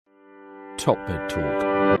Topbed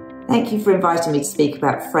Talk. Thank you for inviting me to speak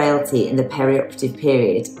about frailty in the perioperative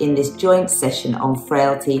period in this joint session on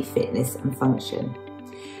frailty, fitness and function.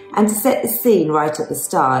 And to set the scene right at the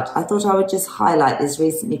start, I thought I would just highlight this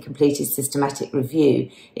recently completed systematic review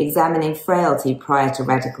examining frailty prior to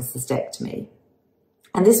radical cystectomy.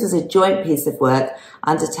 And this was a joint piece of work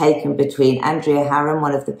undertaken between Andrea Haran,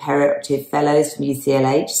 one of the perioperative fellows from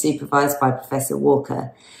UCLH, supervised by Professor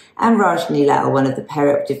Walker, and Rajni Lal, one of the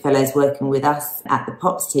perioperative fellows working with us at the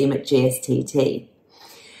POPs team at GSTT.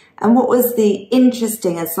 And what was the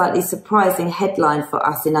interesting and slightly surprising headline for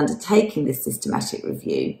us in undertaking this systematic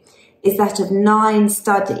review is that of 9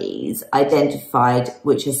 studies identified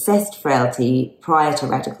which assessed frailty prior to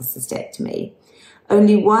radical cystectomy,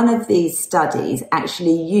 only one of these studies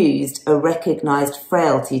actually used a recognised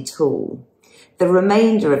frailty tool. The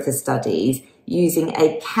remainder of the studies using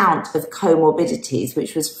a count of comorbidities,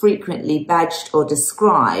 which was frequently badged or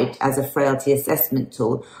described as a frailty assessment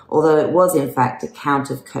tool, although it was in fact a count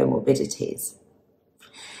of comorbidities.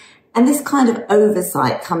 And this kind of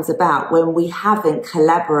oversight comes about when we haven't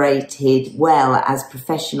collaborated well as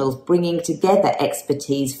professionals, bringing together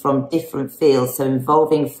expertise from different fields, so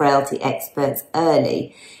involving frailty experts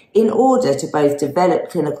early, in order to both develop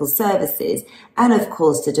clinical services and, of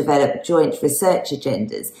course, to develop joint research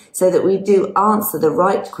agendas so that we do answer the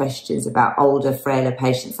right questions about older, frailer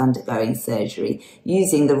patients undergoing surgery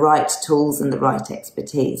using the right tools and the right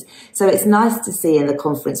expertise. So it's nice to see in the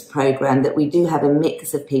conference programme that we do have a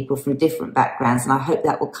mix of people from different backgrounds, and I hope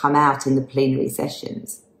that will come out in the plenary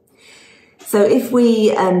sessions. So if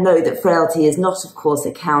we know that frailty is not, of course,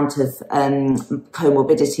 a count of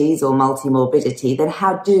comorbidities or multimorbidity, then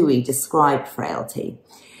how do we describe frailty?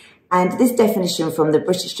 And this definition from the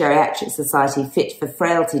British Geriatrics Society Fit for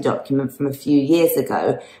Frailty document from a few years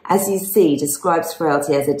ago, as you see, describes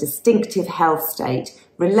frailty as a distinctive health state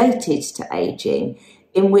related to ageing,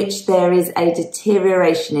 in which there is a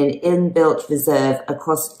deterioration in inbuilt reserve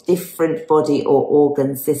across different body or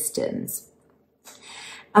organ systems.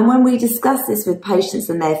 And when we discuss this with patients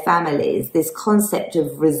and their families, this concept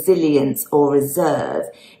of resilience or reserve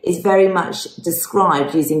is very much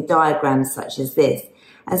described using diagrams such as this.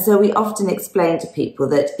 And so we often explain to people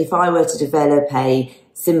that if I were to develop a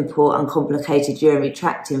simple, uncomplicated urinary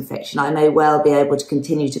tract infection, I may well be able to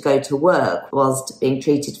continue to go to work whilst being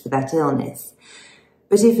treated for that illness.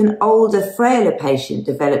 But if an older, frailer patient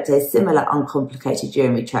developed a similar uncomplicated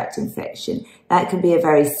urinary tract infection, that can be a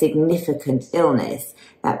very significant illness.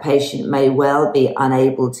 That patient may well be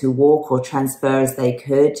unable to walk or transfer as they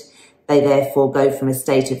could. They therefore go from a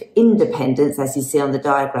state of independence, as you see on the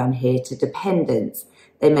diagram here, to dependence.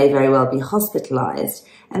 They may very well be hospitalised,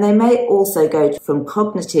 and they may also go from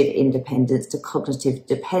cognitive independence to cognitive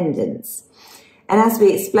dependence. And as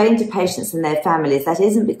we explain to patients and their families, that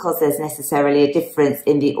isn't because there's necessarily a difference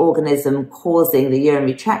in the organism causing the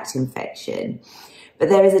urinary tract infection, but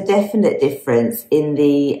there is a definite difference in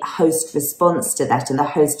the host response to that and the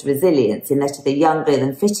host resilience, in that the younger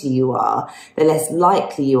and fitter you are, the less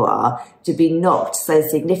likely you are to be knocked so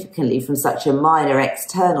significantly from such a minor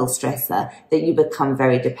external stressor that you become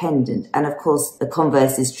very dependent. And of course, the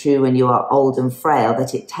converse is true when you are old and frail,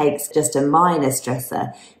 that it takes just a minor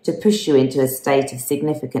stressor to push you into a state of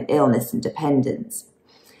significant illness and dependence.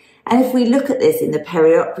 And if we look at this in the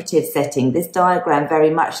perioperative setting, this diagram very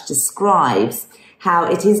much describes how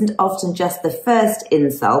it isn't often just the first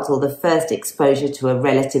insult or the first exposure to a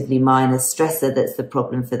relatively minor stressor that's the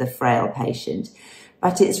problem for the frail patient,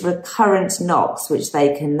 but it's recurrent knocks which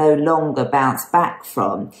they can no longer bounce back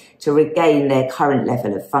from to regain their current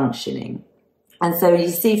level of functioning. And so you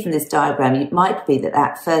see from this diagram, it might be that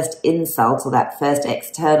that first insult or that first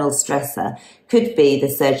external stressor could be the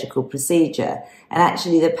surgical procedure, and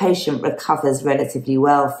actually the patient recovers relatively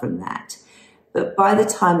well from that. But by the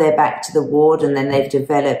time they're back to the ward and then they've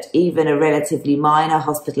developed even a relatively minor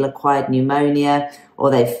hospital-acquired pneumonia, or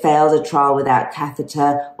they've failed a trial without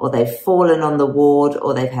catheter, or they've fallen on the ward,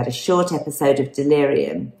 or they've had a short episode of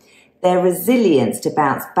delirium, their resilience to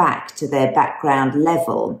bounce back to their background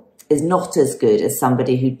level is not as good as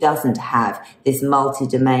somebody who doesn't have this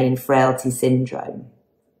multi-domain frailty syndrome.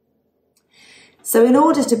 So in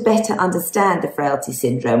order to better understand the frailty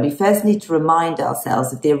syndrome, we first need to remind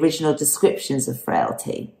ourselves of the original descriptions of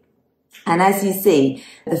frailty. And as you see,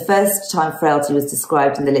 the first time frailty was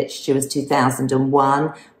described in the literature was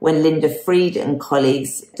 2001, when Linda Fried and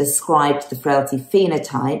colleagues described the frailty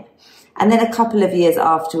phenotype. And then a couple of years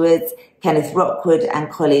afterwards, Kenneth Rockwood and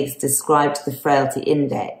colleagues described the frailty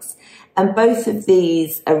index. And both of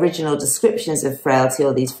these original descriptions of frailty,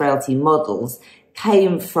 or these frailty models,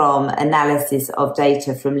 came from analysis of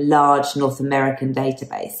data from large North American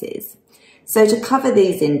databases. So to cover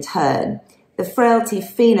these in turn, the frailty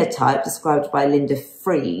phenotype described by Linda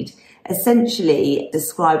Fried essentially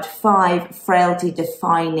described 5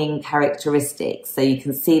 frailty-defining characteristics. So you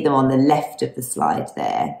can see them on the left of the slide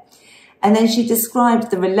there. And then she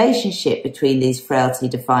described the relationship between these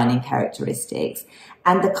frailty-defining characteristics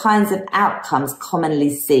and the kinds of outcomes commonly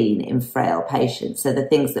seen in frail patients. So the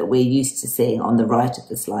things that we're used to seeing on the right of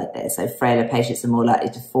the slide there. So frailer patients are more likely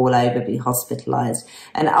to fall over, be hospitalised,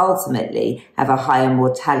 and ultimately have a higher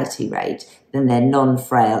mortality rate than their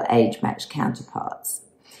non-frail age-matched counterparts.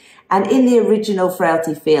 And in the original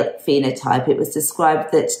frailty phenotype, it was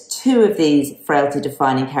described that 2 of these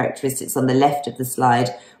frailty-defining characteristics on the left of the slide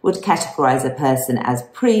would categorise a person as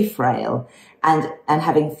pre-frail, and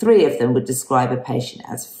having 3 of them would describe a patient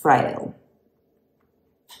as frail.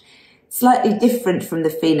 Slightly different from the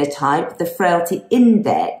phenotype, the frailty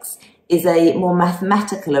index is a more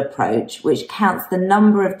mathematical approach which counts the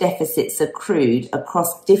number of deficits accrued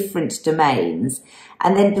across different domains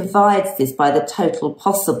and then divides this by the total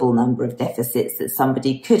possible number of deficits that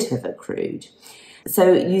somebody could have accrued.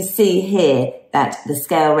 So you see here that the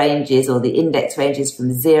scale ranges, or the index ranges,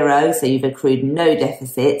 from 0, so you've accrued no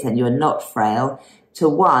deficits and you're not frail, to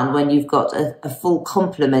 1 when you've got a full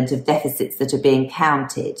complement of deficits that are being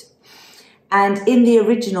counted. And in the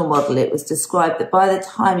original model, it was described that by the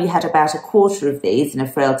time you had about a quarter of these in a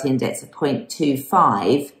frailty index of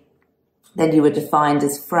 0.25, then you were defined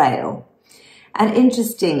as frail. And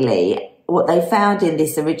interestingly, what they found in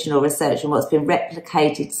this original research and what's been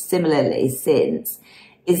replicated similarly since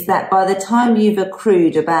is that by the time you've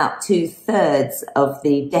accrued about 2/3 of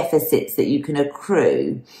the deficits that you can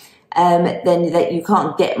accrue, then that you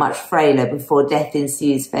can't get much frailer before death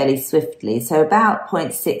ensues fairly swiftly. So about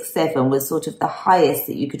 0.67 was sort of the highest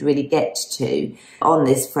that you could really get to on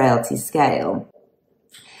this frailty scale.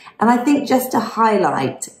 And I think just to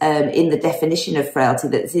highlight in the definition of frailty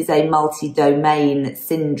that this is a multi-domain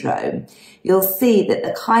syndrome, you'll see that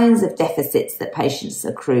the kinds of deficits that patients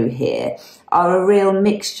accrue here are a real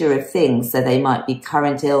mixture of things. So they might be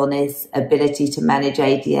current illness, ability to manage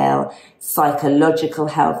ADL, psychological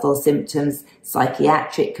health or symptoms,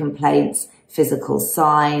 psychiatric complaints, physical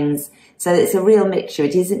signs. So it's a real mixture.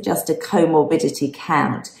 It isn't just a comorbidity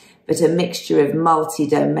count, but a mixture of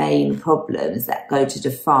multi-domain problems that go to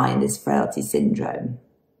define this frailty syndrome.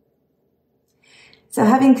 So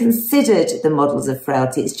having considered the models of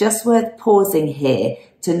frailty, it's just worth pausing here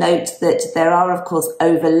to note that there are, of course,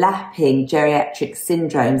 overlapping geriatric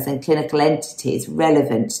syndromes and clinical entities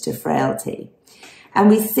relevant to frailty. And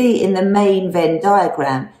we see in the main Venn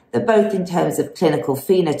diagram that both in terms of clinical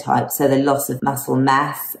phenotype, so the loss of muscle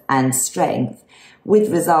mass and strength,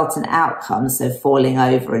 with resultant outcomes, so falling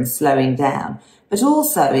over and slowing down, but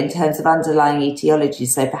also in terms of underlying etiology,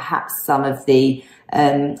 so perhaps some of the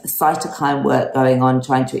cytokine work going on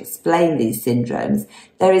trying to explain these syndromes,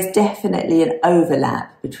 there is definitely an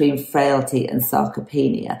overlap between frailty and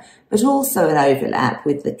sarcopenia, but also an overlap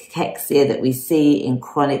with the cachexia that we see in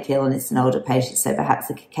chronic illness in older patients, so perhaps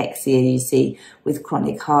the cachexia you see with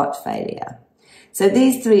chronic heart failure. So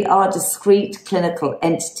these 3 are discrete clinical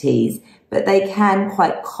entities, but they can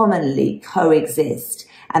quite commonly coexist,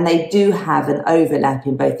 and they do have an overlap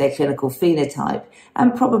in both their clinical phenotype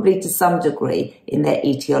and probably to some degree in their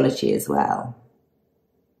etiology as well.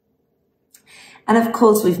 And of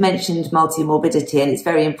course, we've mentioned multimorbidity, and it's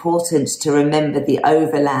very important to remember the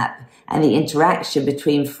overlap and the interaction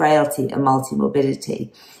between frailty and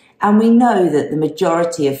multimorbidity. And we know that the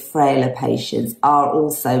majority of frailer patients are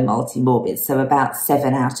also multimorbid, so about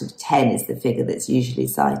 7 out of 10 is the figure that's usually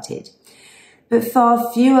cited. But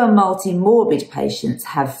far fewer multimorbid patients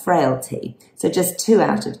have frailty, so just 2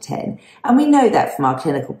 out of 10. And we know that from our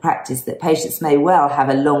clinical practice that patients may well have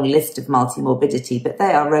a long list of multimorbidity, but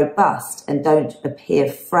they are robust and don't appear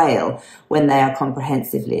frail when they are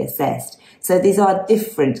comprehensively assessed. So these are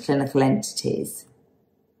different clinical entities.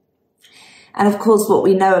 And of course, what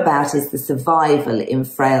we know about is the survival in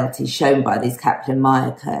frailty shown by these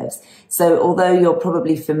Kaplan-Meier curves. So although you're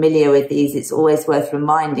probably familiar with these, it's always worth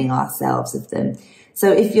reminding ourselves of them.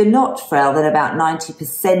 So if you're not frail, then about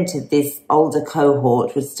 90% of this older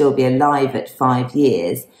cohort would still be alive at 5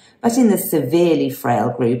 years. But in the severely frail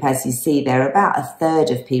group, as you see there, about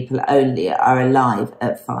 1/3 of people only are alive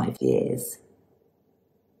at 5 years.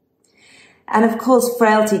 And of course,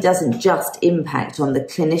 frailty doesn't just impact on the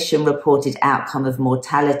clinician-reported outcome of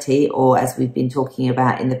mortality, or as we've been talking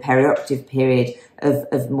about in the perioperative period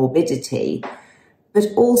of morbidity, but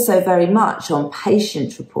also very much on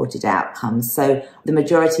patient-reported outcomes. So the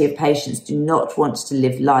majority of patients do not want to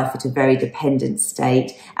live life at a very dependent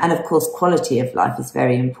state. And of course, quality of life is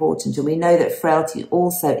very important. And we know that frailty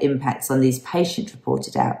also impacts on these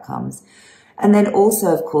patient-reported outcomes. And then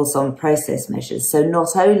also, of course, on process measures. So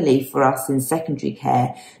not only for us in secondary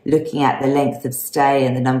care, looking at the length of stay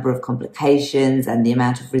and the number of complications and the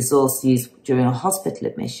amount of resource used during a hospital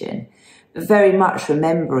admission, but very much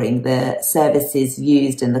remembering the services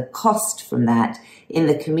used and the cost from that in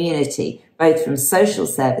the community, both from social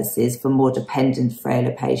services for more dependent,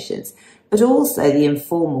 frailer patients, but also the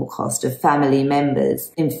informal cost of family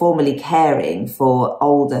members informally caring for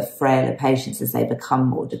older, frailer patients as they become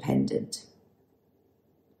more dependent.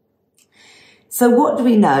 So what do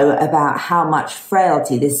we know about how much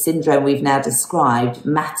frailty, this syndrome we've now described,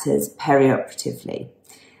 matters perioperatively?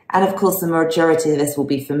 And of course, the majority of us will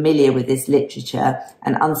be familiar with this literature,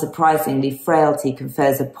 and unsurprisingly, frailty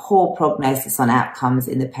confers a poor prognosis on outcomes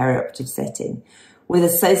in the perioperative setting, with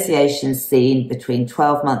associations seen between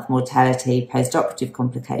 12-month mortality, post-operative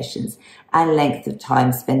complications, and length of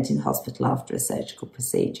time spent in hospital after a surgical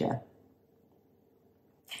procedure.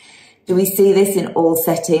 Do we see this in all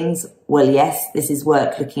settings? Well, yes, this is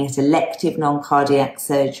work looking at elective non-cardiac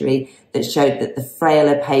surgery that showed that the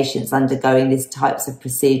frailer patients undergoing these types of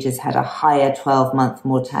procedures had a higher 12-month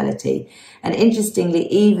mortality. And interestingly,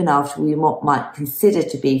 even after we might consider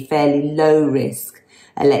to be fairly low-risk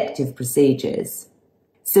elective procedures.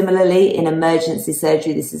 Similarly, in emergency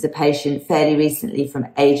surgery, this is a patient fairly recently from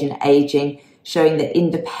Age and Aging, showing that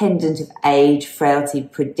independent of age, frailty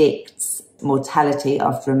predicts mortality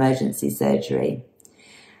after emergency surgery.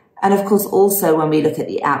 And of course, also when we look at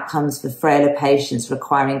the outcomes for frailer patients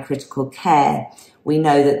requiring critical care, we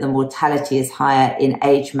know that the mortality is higher in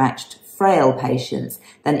age-matched frail patients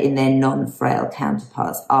than in their non-frail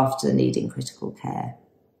counterparts after needing critical care.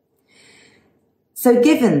 So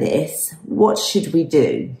given this, what should we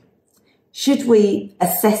do? Should we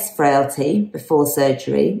assess frailty before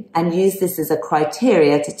surgery and use this as a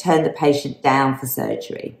criteria to turn the patient down for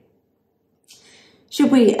surgery? Should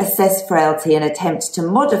we assess frailty and attempt to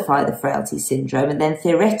modify the frailty syndrome and then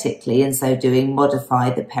theoretically, in so doing,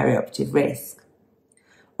 modify the perioperative risk?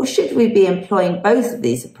 Or should we be employing both of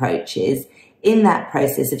these approaches in that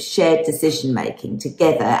process of shared decision-making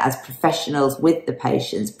together as professionals with the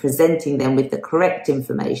patients, presenting them with the correct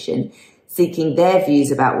information, seeking their views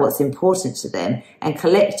about what's important to them, and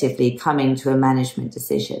collectively coming to a management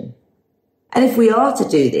decision? And if we are to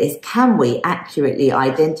do this, can we accurately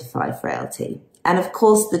identify frailty? And of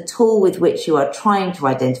course, the tool with which you are trying to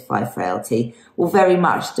identify frailty will very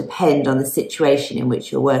much depend on the situation in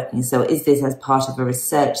which you're working. So is this as part of a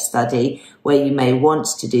research study where you may want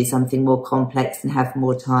to do something more complex and have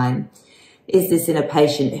more time? Is this in a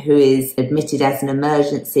patient who is admitted as an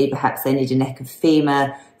emergency? Perhaps they need a neck of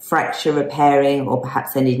femur, fracture repairing, or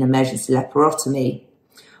perhaps they need an emergency laparotomy.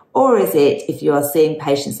 Or is it if you are seeing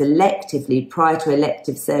patients electively prior to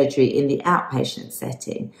elective surgery in the outpatient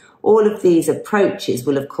setting? All of these approaches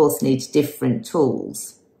will, of course, need different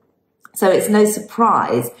tools. So it's no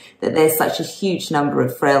surprise that there's such a huge number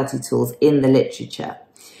of frailty tools in the literature.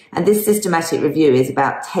 And this systematic review is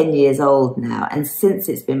about 10 years old now. And since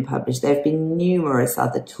it's been published, there have been numerous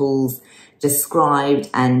other tools described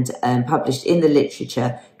and published in the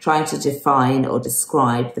literature trying to define or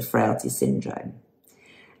describe the frailty syndrome.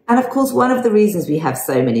 And of course, one of the reasons we have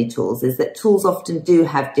so many tools is that tools often do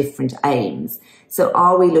have different aims. So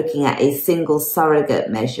are we looking at a single surrogate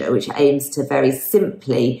measure which aims to very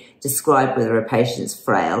simply describe whether a patient's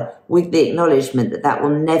frail, with the acknowledgement that that will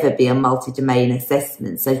never be a multi-domain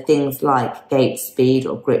assessment, so things like gait speed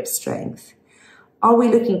or grip strength? Are we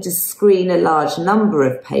looking to screen a large number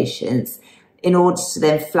of patients in order to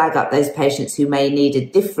then flag up those patients who may need a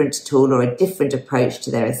different tool or a different approach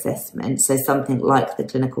to their assessment, so something like the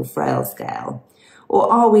clinical frail scale?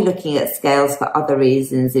 Or are we looking at scales for other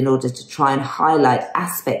reasons in order to try and highlight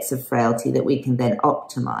aspects of frailty that we can then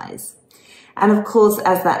optimise? And of course,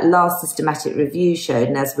 as that last systematic review showed,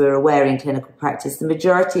 and as we're aware in clinical practice, the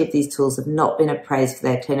majority of these tools have not been appraised for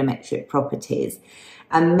their clinometric properties,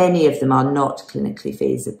 and many of them are not clinically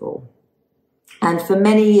feasible. And for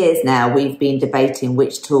many years now, we've been debating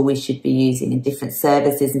which tool we should be using, and different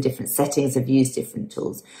services and different settings have used different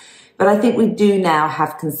tools. But I think we do now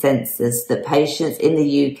have consensus that patients in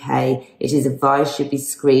the UK, it is advised, should be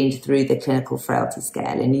screened through the clinical frailty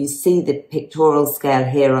scale. And you see the pictorial scale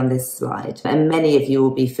here on this slide. And many of you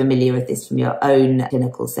will be familiar with this from your own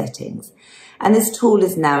clinical settings. And this tool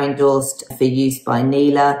is now endorsed for use by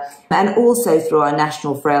NELA and also through our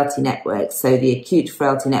national frailty network. So the acute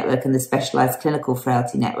frailty network and the specialised clinical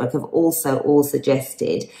frailty network have also all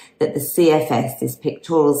suggested that the CFS, this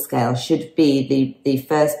pictorial scale, should be the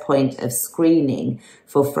first point of screening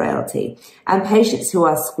for frailty. And patients who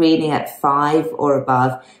are screening at 5 or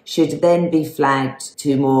above should then be flagged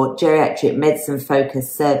to more geriatric medicine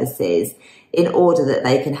focused services in order that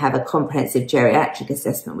they can have a comprehensive geriatric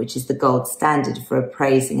assessment, which is the gold standard for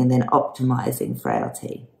appraising and then optimising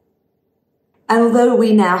frailty. And although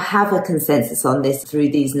we now have a consensus on this through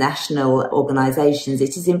these national organisations,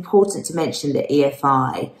 it is important to mention the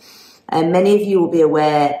EFI. And many of you will be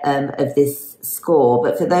aware of this score,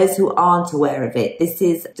 but for those who aren't aware of it, this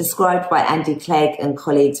is described by Andy Clegg and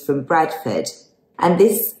colleagues from Bradford. And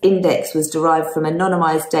this index was derived from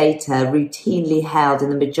anonymised data routinely held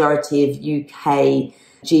in the majority of UK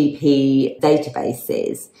GP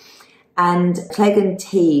databases. And Clegg and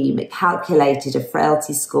team calculated a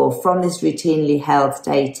frailty score from this routinely held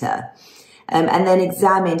data and then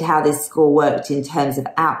examined how this score worked in terms of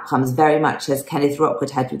outcomes, very much as Kenneth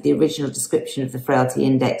Rockwood had with the original description of the frailty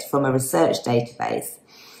index from a research database,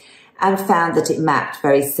 and found that it mapped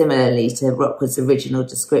very similarly to Rockwood's original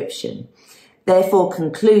description. Therefore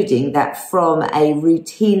concluding that from a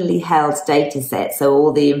routinely held data set, so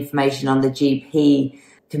all the information on the GP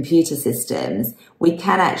computer systems, we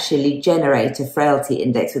can actually generate a frailty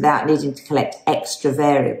index without needing to collect extra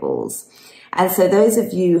variables. And so those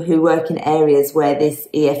of you who work in areas where this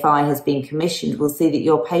EFI has been commissioned will see that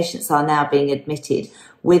your patients are now being admitted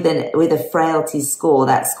with a frailty score,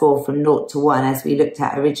 that score from 0 to 1, as we looked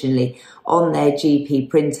at originally, on their GP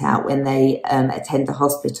printout when they attend the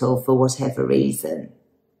hospital for whatever reason.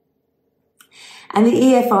 And the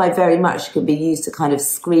EFI very much can be used to kind of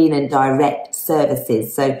screen and direct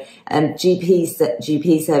services. So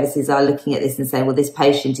GP services are looking at this and saying, well, this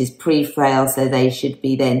patient is pre-frail, so they should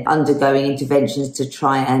be then undergoing interventions to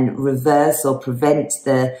try and reverse or prevent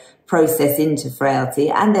the process into frailty.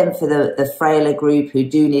 And then for the frailer group who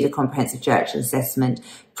do need a comprehensive geriatric assessment,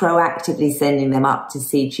 proactively sending them up to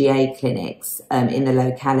CGA clinics in the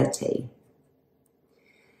locality.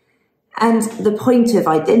 And the point of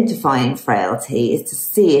identifying frailty is to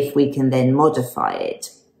see if we can then modify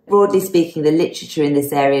it. Broadly speaking, the literature in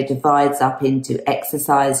this area divides up into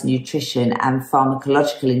exercise, nutrition, and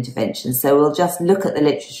pharmacological interventions. So we'll just look at the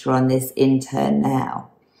literature on this in turn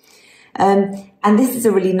now. And this is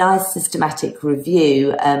a really nice systematic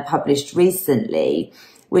review published recently,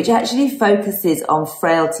 which actually focuses on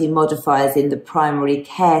frailty modifiers in the primary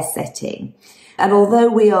care setting. And although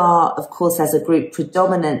we are, of course, as a group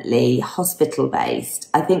predominantly hospital-based,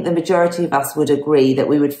 I think the majority of us would agree that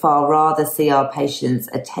we would far rather see our patients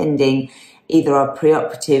attending either our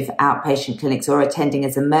preoperative outpatient clinics or attending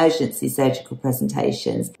as emergency surgical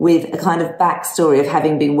presentations with a kind of backstory of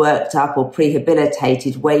having been worked up or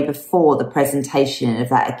prehabilitated way before the presentation of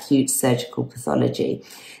that acute surgical pathology.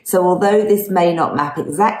 So although this may not map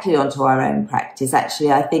exactly onto our own practice,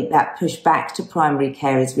 actually I think that push back to primary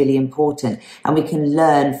care is really important, and we can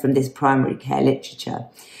learn from this primary care literature.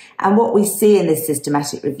 And what we see in this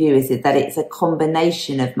systematic review is that it's a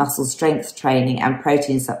combination of muscle strength training and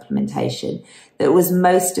protein supplementation that was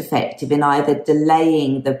most effective in either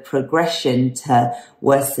delaying the progression to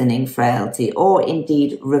worsening frailty or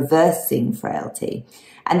indeed reversing frailty.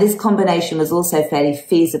 And this combination was also fairly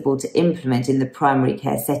feasible to implement in the primary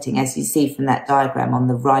care setting, as you see from that diagram on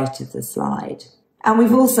the right of the slide. And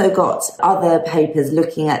we've also got other papers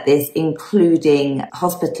looking at this, including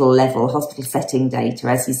hospital setting data,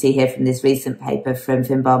 as you see here from this recent paper from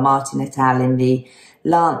Finbar Martin et al. In the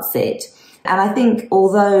Lancet. And I think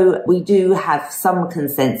although we do have some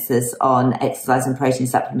consensus on exercise and protein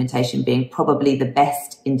supplementation being probably the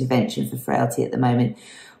best intervention for frailty at the moment,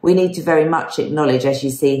 we need to very much acknowledge, as you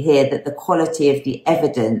see here, that the quality of the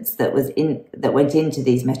evidence that went into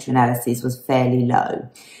these meta-analyses was fairly low.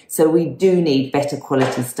 So we do need better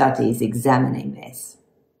quality studies examining this.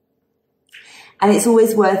 And it's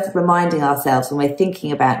always worth reminding ourselves when we're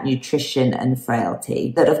thinking about nutrition and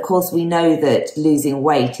frailty that, of course, we know that losing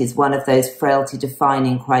weight is one of those frailty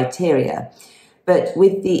defining criteria. But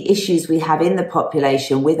with the issues we have in the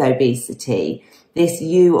population with obesity, this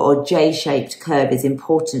U or J-shaped curve is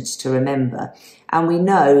important to remember. And we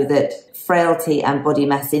know that frailty and body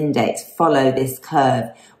mass index follow this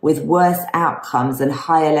curve, with worse outcomes and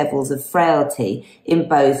higher levels of frailty in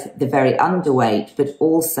both the very underweight but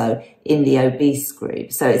also in the obese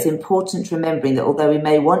group. So it's important remembering that although we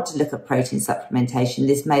may want to look at protein supplementation,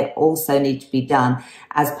 this may also need to be done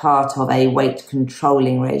as part of a weight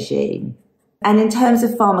controlling regime. And in terms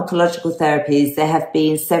of pharmacological therapies, there have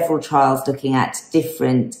been several trials looking at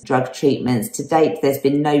different drug treatments. To date, there's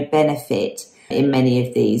been no benefit in many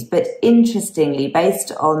of these. But interestingly,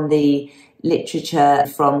 based on the literature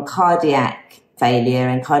from cardiac failure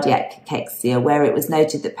and cardiac cachexia, where it was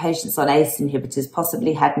noted that patients on ACE inhibitors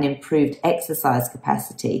possibly had an improved exercise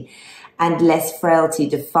capacity and less frailty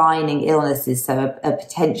defining illnesses, so a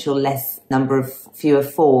potential less number of fewer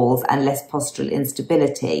falls and less postural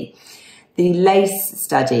instability. The LACE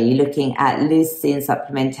study looking at leucine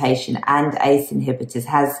supplementation and ACE inhibitors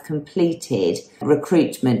has completed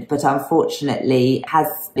recruitment, but unfortunately has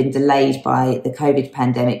been delayed by the COVID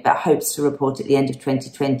pandemic, but hopes to report at the end of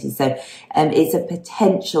 2020. So it's a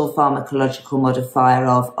potential pharmacological modifier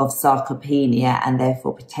of sarcopenia and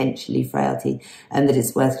therefore potentially frailty that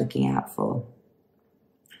it's worth looking out for.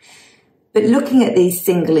 But looking at these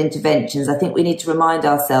single interventions, I think we need to remind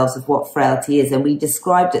ourselves of what frailty is. And we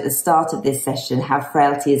described at the start of this session how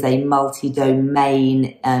frailty is a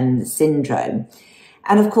multi-domain syndrome.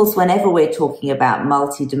 And of course, whenever we're talking about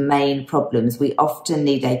multi-domain problems, we often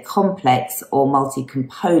need a complex or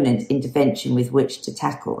multi-component intervention with which to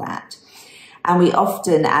tackle that. And we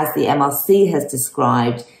often, as the MRC has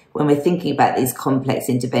described, when we're thinking about these complex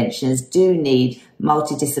interventions, do need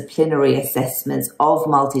multidisciplinary assessments of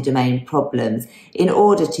multi-domain problems in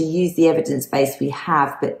order to use the evidence base we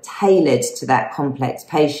have, but tailored to that complex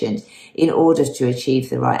patient in order to achieve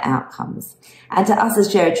the right outcomes. And to us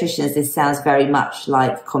as geriatricians, this sounds very much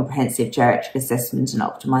like comprehensive geriatric assessment and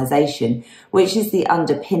optimization, which is the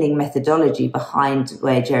underpinning methodology behind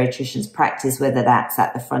where geriatricians practice, whether that's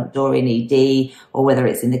at the front door in ED or whether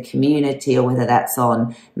it's in the community or whether that's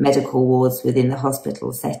on medical wards within the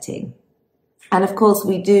hospital setting. And of course,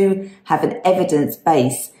 we do have an evidence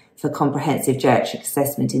base for comprehensive geriatric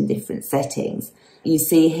assessment in different settings. You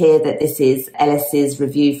see here that this is Ellis's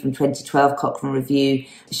review from 2012, Cochrane review,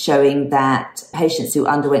 showing that patients who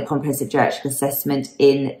underwent comprehensive geriatric assessment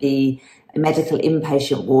in the medical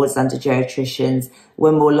inpatient wards under geriatricians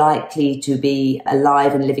were more likely to be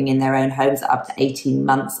alive and living in their own homes up to 18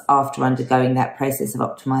 months after undergoing that process of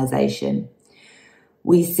optimization.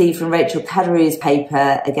 We see from Rachel Cadarou's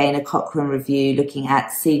paper, again a Cochrane review, looking at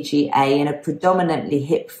CGA in a predominantly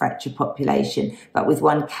hip fracture population, but with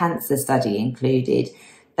one cancer study included,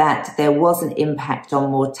 that there was an impact on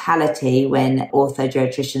mortality when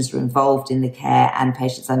orthogeriatricians were involved in the care and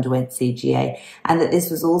patients underwent CGA, and that this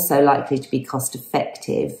was also likely to be cost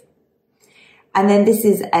effective. And then this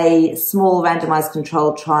is a small randomized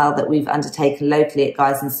controlled trial that we've undertaken locally at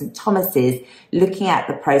Guy's and St Thomas's, looking at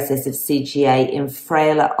the process of CGA in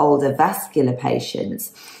frailer, older vascular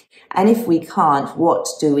patients. And if we can't, what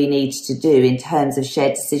do we need to do in terms of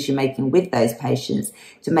shared decision making with those patients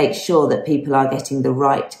to make sure that people are getting the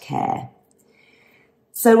right care?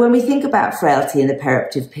 So when we think about frailty in the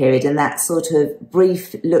perioperative period and that sort of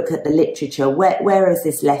brief look at the literature, where has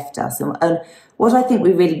this left us? And what I think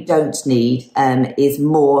we really don't need is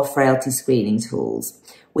more frailty screening tools.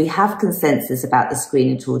 We have consensus about the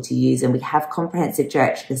screening tool to use, and we have comprehensive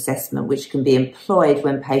geriatric assessment, which can be employed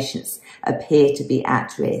when patients appear to be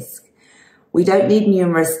at risk. We don't need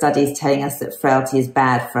numerous studies telling us that frailty is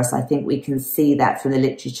bad for us. I think we can see that from the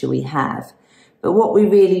literature we have. But what we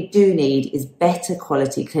really do need is better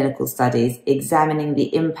quality clinical studies examining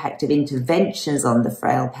the impact of interventions on the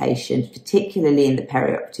frail patient, particularly in the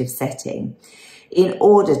perioperative setting, in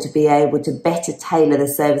order to be able to better tailor the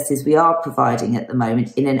services we are providing at the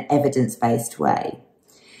moment in an evidence-based way.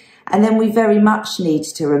 And then we very much need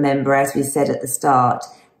to remember, as we said at the start,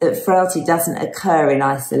 that frailty doesn't occur in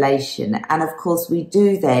isolation. And of course, we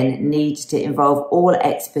do then need to involve all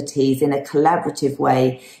expertise in a collaborative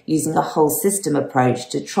way, using a whole system approach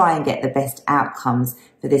to try and get the best outcomes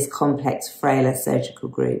for this complex, frailer surgical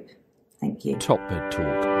group. Thank you. Top Med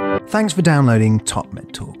Talk. Thanks for downloading Top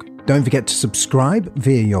Med Talk. Don't forget to subscribe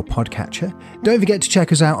via your podcatcher. Don't forget to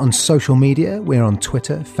check us out on social media. We're on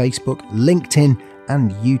Twitter, Facebook, LinkedIn,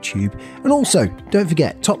 and YouTube. And also, don't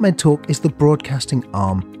forget, Top Med Talk is the broadcasting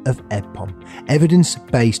arm of EBPOM,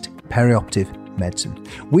 Evidence-Based Perioperative Medicine.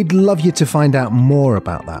 We'd love you to find out more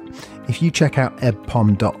about that. If you check out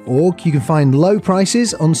ebpom.org, you can find low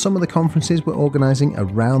prices on some of the conferences we're organising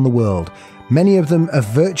around the world. Many of them are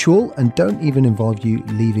virtual and don't even involve you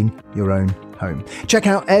leaving your own home. Check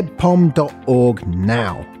out ebpom.org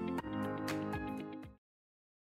now.